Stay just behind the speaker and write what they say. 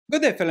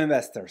Good day, fellow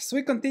investors.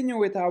 We continue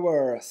with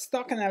our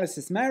stock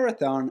analysis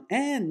marathon,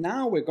 and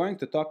now we're going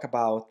to talk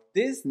about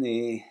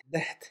Disney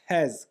that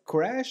has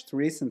crashed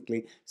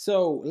recently.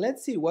 So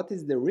let's see what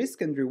is the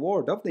risk and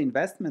reward of the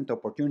investment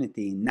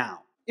opportunity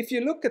now. If you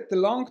look at the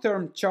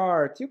long-term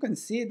chart, you can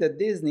see that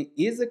Disney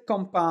is a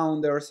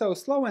compounder, so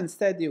slow and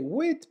steady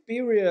with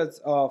periods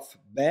of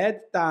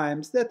bad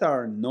times that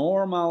are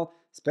normal,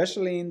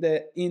 especially in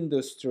the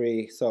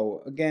industry.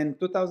 So again,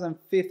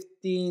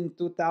 2015,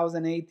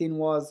 2018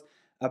 was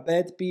a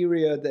bad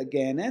period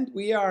again, and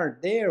we are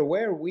there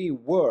where we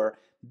were.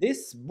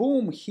 This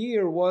boom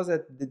here was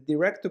at the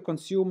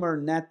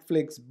direct-to-consumer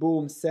Netflix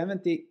boom,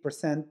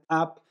 70%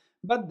 up,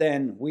 but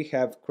then we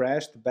have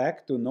crashed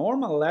back to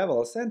normal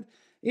levels. And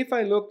if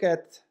I look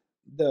at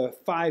the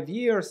 5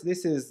 years,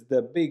 this is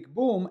the big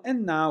boom,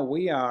 and now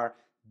we are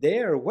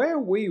there where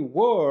we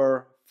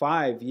were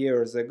 5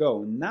 years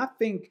ago.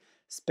 Nothing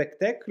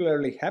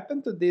spectacularly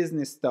happened to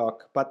Disney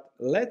stock, but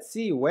let's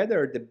see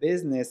whether the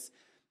business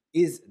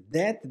is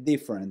that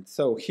different.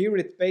 So here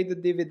it paid a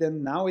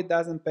dividend, now it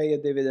doesn't pay a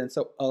dividend.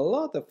 So a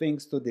lot of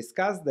things to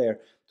discuss there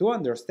to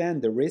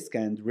understand the risk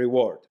and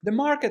reward. The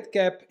market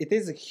cap, it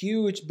is a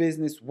huge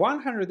business,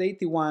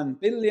 181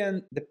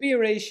 billion. The P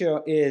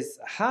ratio is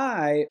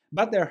high,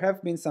 but there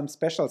have been some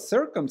special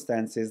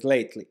circumstances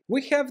lately.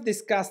 We have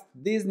discussed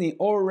Disney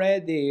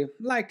already,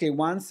 likely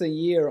once a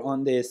year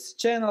on this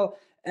channel,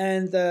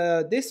 and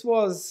this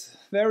was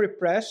very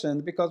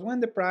prescient because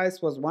when the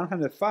price was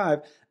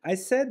 105, I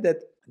said that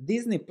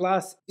Disney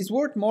Plus is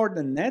worth more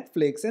than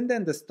Netflix, and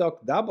then the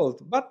stock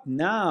doubled, but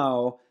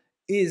now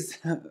is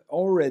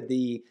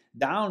already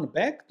down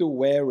back to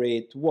where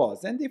it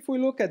was. And if we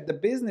look at the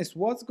business,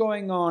 what's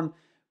going on?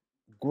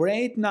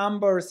 Great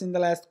numbers in the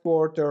last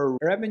quarter,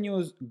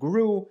 revenues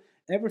grew,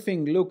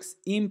 everything looks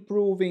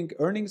improving,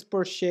 earnings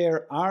per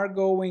share are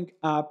going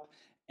up,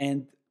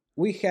 and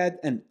we had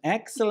an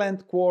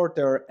excellent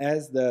quarter,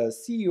 as the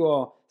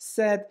CEO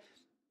said.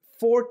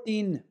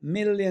 14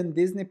 million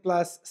Disney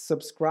Plus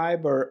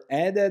subscriber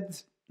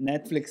added.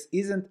 Netflix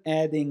isn't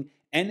adding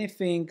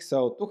anything,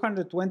 so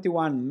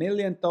 221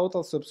 million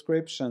total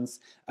subscriptions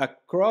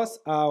across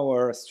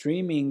our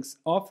streamings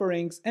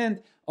offerings.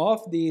 And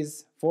of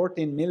these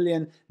 14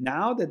 million,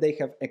 now that they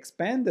have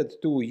expanded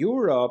to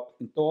Europe,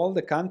 into all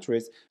the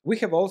countries, we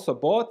have also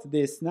bought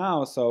this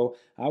now. So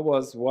I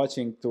was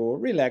watching to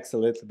relax a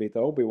little bit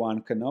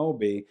Obi-Wan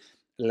Kenobi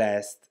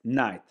last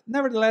night.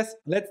 Nevertheless,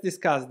 let's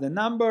discuss the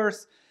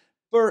numbers.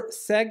 Per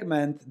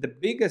segment, the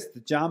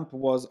biggest jump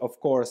was, of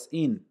course,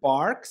 in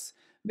parks,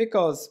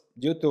 because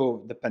due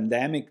to the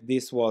pandemic,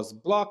 this was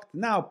blocked.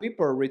 Now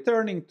people are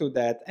returning to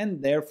that,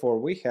 and therefore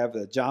we have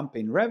a jump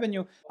in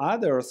revenue.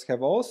 Others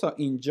have also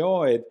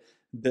enjoyed,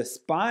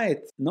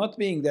 despite not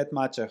being that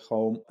much at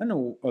home, an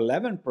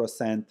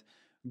 11%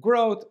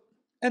 growth.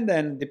 And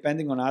then,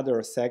 depending on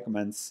other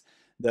segments,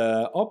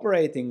 the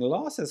operating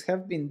losses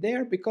have been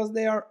there because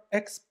they are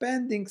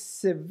expanding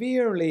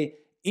severely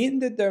in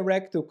the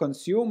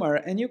direct-to-consumer,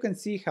 and you can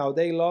see how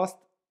they lost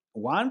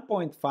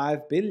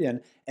 1.5 billion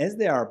as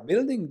they are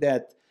building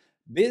that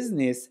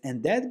business,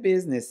 and that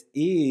business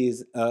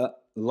is a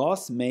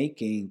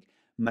loss-making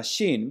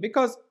machine.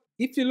 Because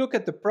if you look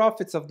at the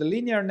profits of the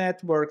linear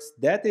networks,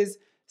 that is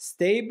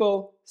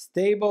stable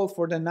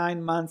for the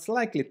 9 months,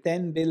 likely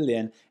 10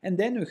 billion, and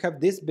then you have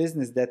this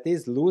business that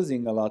is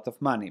losing a lot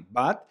of money.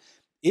 But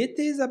it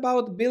is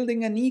about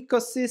building an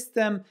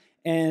ecosystem,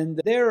 and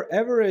their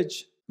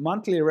average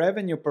monthly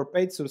revenue per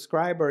paid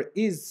subscriber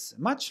is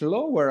much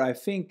lower, I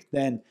think,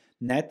 than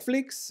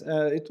Netflix.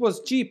 It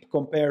was cheap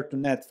compared to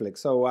Netflix,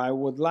 so I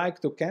would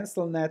like to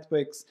cancel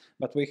Netflix,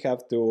 but we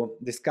have to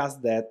discuss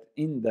that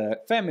in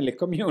the family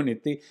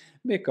community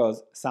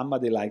because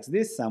somebody likes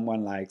this,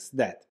 someone likes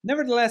that.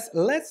 Nevertheless,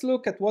 let's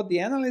look at what the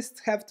analysts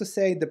have to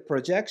say, the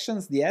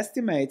projections, the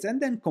estimates,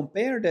 and then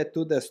compare that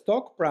to the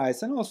stock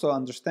price and also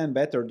understand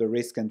better the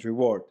risk and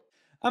reward.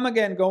 I'm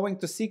again going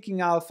to Seeking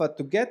Alpha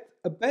to get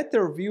a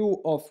better view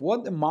of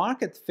what the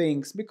market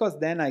thinks, because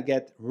then I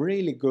get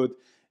really good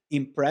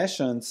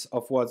impressions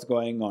of what's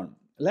going on.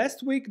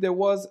 Last week there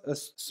was a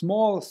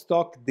small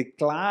stock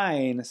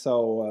decline,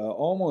 so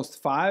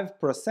almost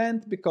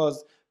 5%,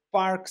 because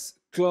parks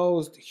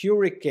closed,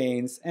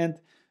 hurricanes, and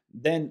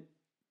then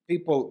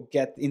people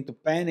get into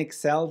panic,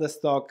 sell the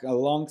stock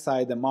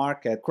alongside the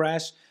market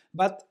crash.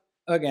 But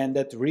again,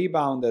 that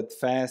rebounded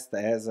fast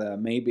as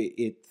maybe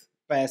it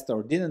passed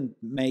or didn't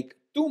make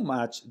too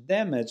much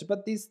damage,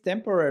 but these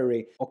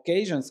temporary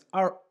occasions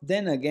are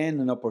then again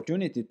an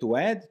opportunity to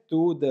add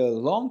to the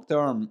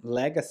long-term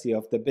legacy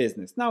of the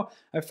business. Now,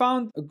 I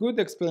found a good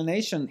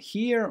explanation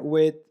here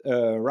with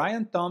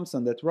Ryan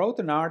Thompson that wrote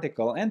an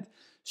article and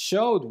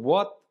showed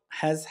what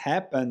has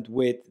happened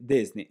with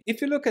Disney.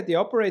 If you look at the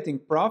operating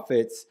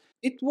profits,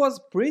 it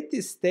was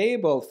pretty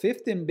stable,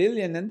 15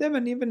 billion, and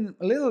then even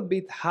a little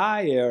bit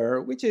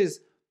higher, which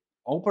is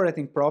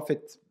operating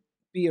profit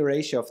P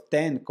ratio of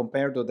 10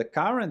 compared to the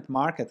current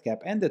market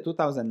cap and the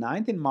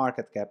 2019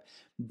 market cap.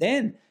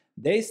 Then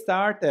they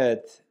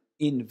started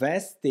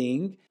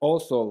investing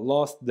also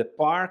lost the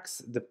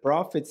parks, the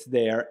profits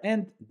there,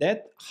 and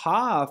that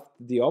halved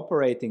the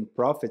operating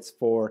profits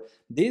for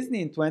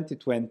Disney in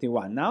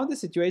 2021. Now the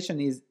situation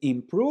is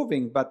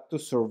improving, but to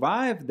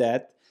survive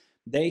that,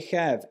 they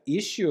have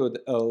issued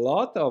a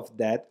lot of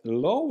debt,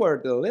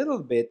 lowered a little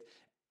bit,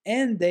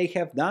 and they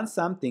have done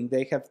something.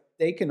 They have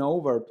taken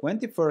over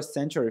 21st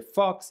Century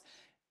Fox,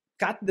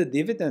 cut the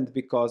dividend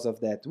because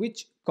of that,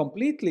 which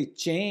completely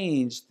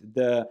changed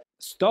the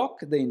stock,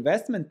 the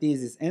investment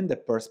thesis, and the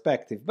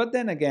perspective. But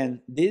then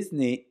again,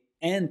 Disney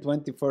and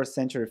 21st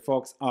Century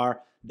Fox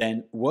are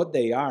then what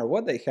they are,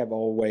 what they have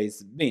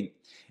always been.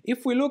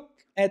 If we look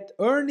at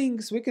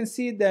earnings, we can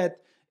see that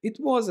it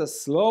was a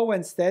slow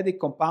and steady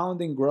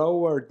compounding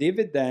grower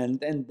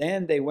dividend, and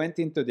then they went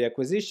into the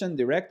acquisition,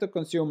 direct to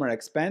consumer,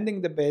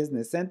 expanding the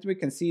business, and we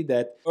can see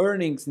that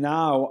earnings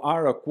now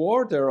are a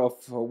quarter of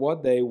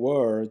what they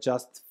were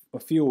just a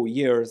few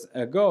years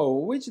ago,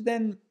 which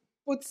then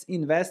puts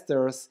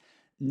investors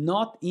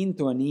not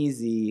into an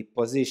easy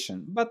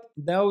position. But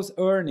those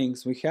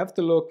earnings, we have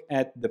to look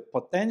at the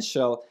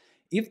potential.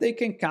 If they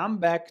can come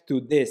back to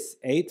this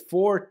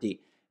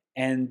 840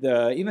 and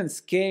even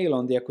scale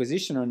on the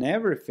acquisition on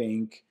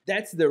everything,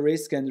 that's the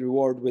risk and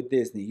reward with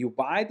Disney. You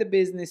buy the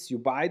business, you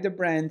buy the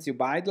brands, you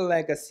buy the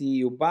legacy,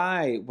 you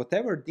buy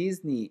whatever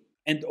Disney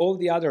and all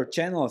the other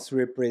channels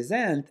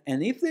represent,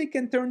 and if they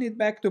can turn it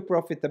back to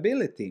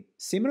profitability,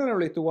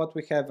 similarly to what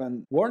we have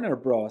on Warner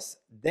Bros.,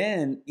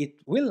 then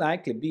it will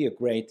likely be a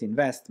great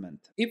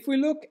investment. If we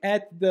look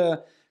at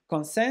the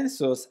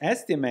consensus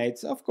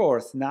estimates, of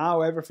course,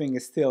 now everything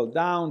is still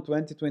down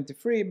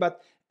 2023,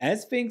 but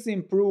as things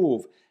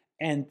improve,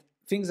 and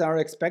things are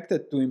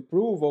expected to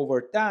improve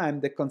over time,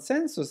 the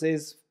consensus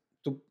is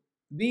to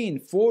be in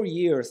 4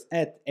 years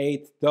at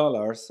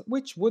 $8,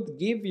 which would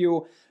give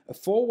you a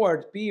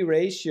forward P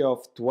ratio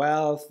of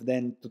 12,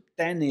 then to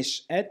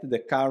 10-ish at the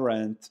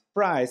current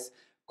price.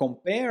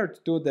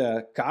 Compared to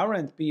the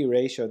current P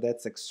ratio,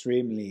 that's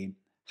extremely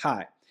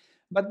high.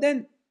 But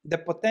then the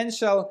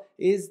potential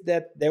is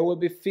that there will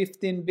be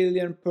 15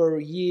 billion per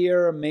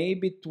year,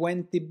 maybe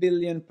 20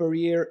 billion per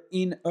year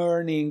in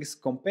earnings.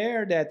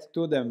 Compare that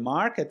to the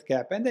market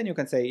cap, and then you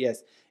can say,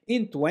 yes,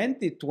 in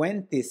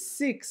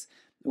 2026,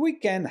 we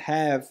can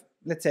have,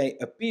 let's say,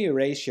 a P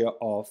ratio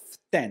of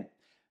 10.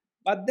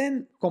 But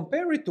then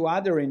compare it to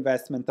other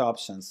investment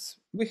options.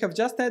 We have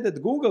just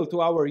added Google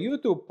to our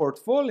YouTube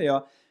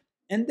portfolio,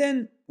 and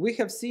then we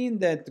have seen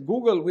that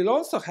Google will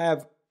also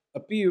have a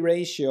P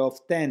ratio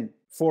of 10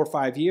 4 or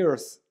 5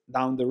 years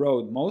down the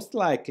road. Most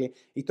likely,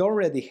 it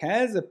already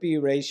has a P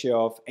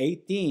ratio of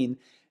 18.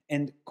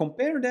 And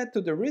compare that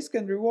to the risk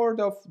and reward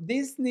of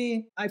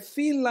Disney, I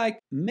feel like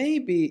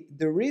maybe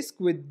the risk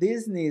with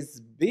Disney is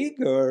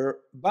bigger,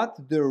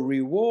 but the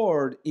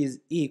reward is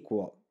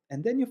equal.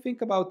 And then you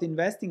think about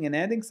investing and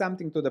adding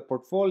something to the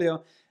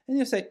portfolio, and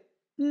you say,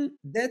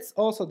 that's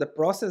also the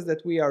process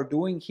that we are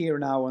doing here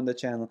now on the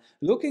channel,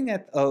 looking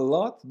at a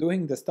lot,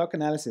 doing the stock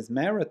analysis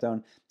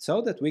marathon so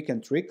that we can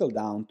trickle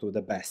down to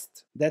the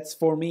best. That's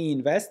for me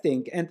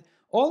investing. And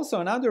also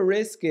another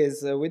risk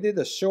is we did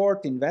a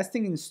short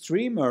investing in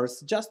streamers,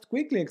 just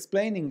quickly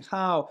explaining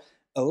how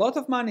a lot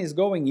of money is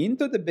going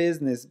into the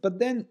business, but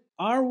then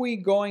are we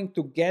going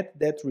to get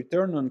that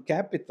return on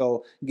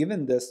capital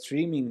given the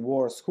streaming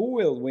wars? Who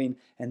will win?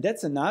 And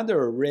that's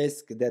another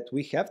risk that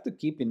we have to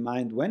keep in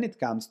mind when it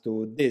comes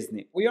to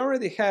Disney. We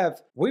already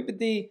have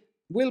Ph.D.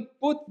 We'll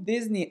put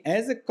Disney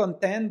as a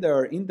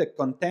contender in the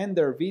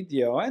contender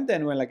video, and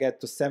then when I get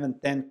to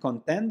 7-10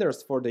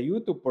 contenders for the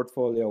YouTube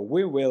portfolio,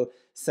 we will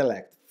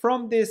select.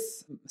 From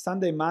this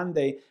Sunday,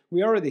 Monday,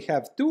 we already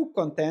have 2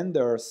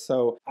 contenders,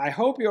 so I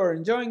hope you're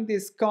enjoying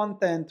this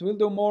content. We'll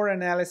do more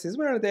analysis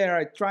where there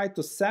I try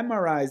to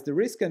summarize the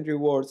risk and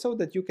reward so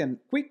that you can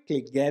quickly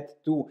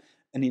get to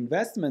an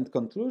investment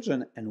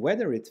conclusion and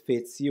whether it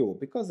fits you,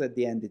 because at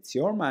the end it's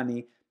your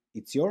money,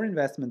 it's your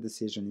investment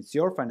decision, it's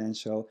your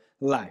financial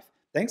life.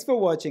 Thanks for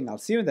watching. I'll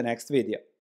see you in the next video.